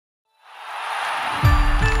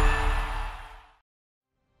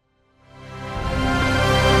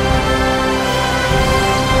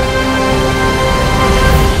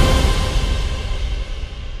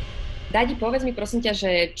Dadi, povedz mi prosím ťa,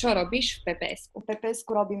 že čo robíš v PPS-ku? V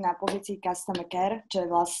PPS-ku robím na pozícii Customer Care, čo je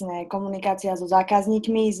vlastne komunikácia so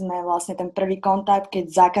zákazníkmi. Sme vlastne ten prvý kontakt,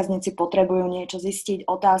 keď zákazníci potrebujú niečo zistiť,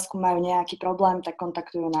 otázku, majú nejaký problém, tak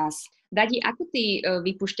kontaktujú nás. Dadi, ako ty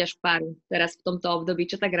vypúšťaš paru teraz v tomto období?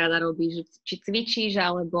 Čo tak rada robíš? Či cvičíš,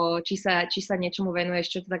 alebo či sa niečomu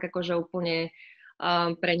venuješ, čo to tak akože úplne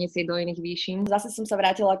preniesie do iných výšin? Zase som sa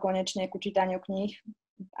vrátila konečne ku čítaniu kníh.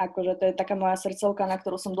 Akože to je taká moja srdcovka, na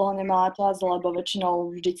ktorú som dlho nemala čas, lebo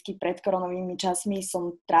väčšinou vždycky pred koronovými časmi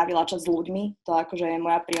som trávila čas s ľuďmi. To akože je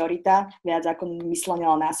moja priorita, viac ako myslenie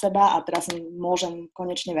na seba, a teraz sa môžem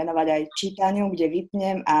konečne venovať aj čítaniu, kde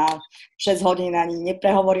vypnem a 6 hodín ani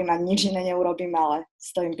neprehovorím, ani nič iné neurobím, ale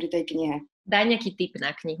stojím pri tej knihe. Daj nejaký tip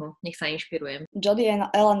na knihu, nech sa inšpirujem. Jody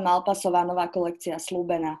Ellen Malpassová, nová kolekcia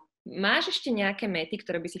Slúbená. Máš ešte nejaké mety,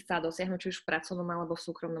 ktoré by si chcela dosiahnuť, či už v pracovnom alebo v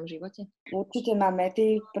súkromnom živote? Určite mám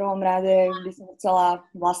mety. V prvom rade by som chcela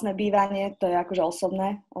vlastné bývanie, to je akože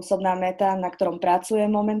osobná meta, na ktorom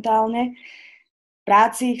pracujem momentálne. V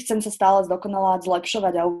práci chcem sa stále zdokonalovať,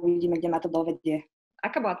 zlepšovať a uvidíme, kde ma to dovedie.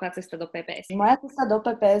 Aká bola tvoja cesta do PPS? Moja cesta do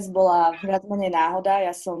PPS bola viac menej náhoda.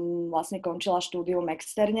 Ja som vlastne končila štúdium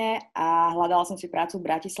externe a hľadala som si prácu v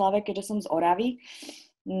Bratislave, keďže som z Oravy.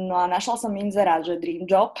 No a našla som inzerát, že dream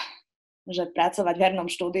job, že pracovať v hernom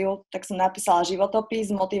štúdiu, tak som napísala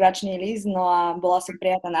životopis, motivačný list, no a bola som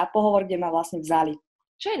prijatá na pohovor, kde ma vlastne vzali.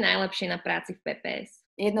 Čo je najlepšie na práci v PPS?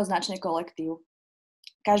 Jednoznačne kolektív.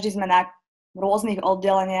 Každý sme na rôznych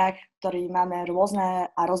oddeleniach, ktorí máme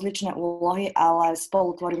rôzne a rozličné úlohy, ale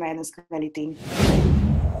spolu tvoríme jeden skvelý tím.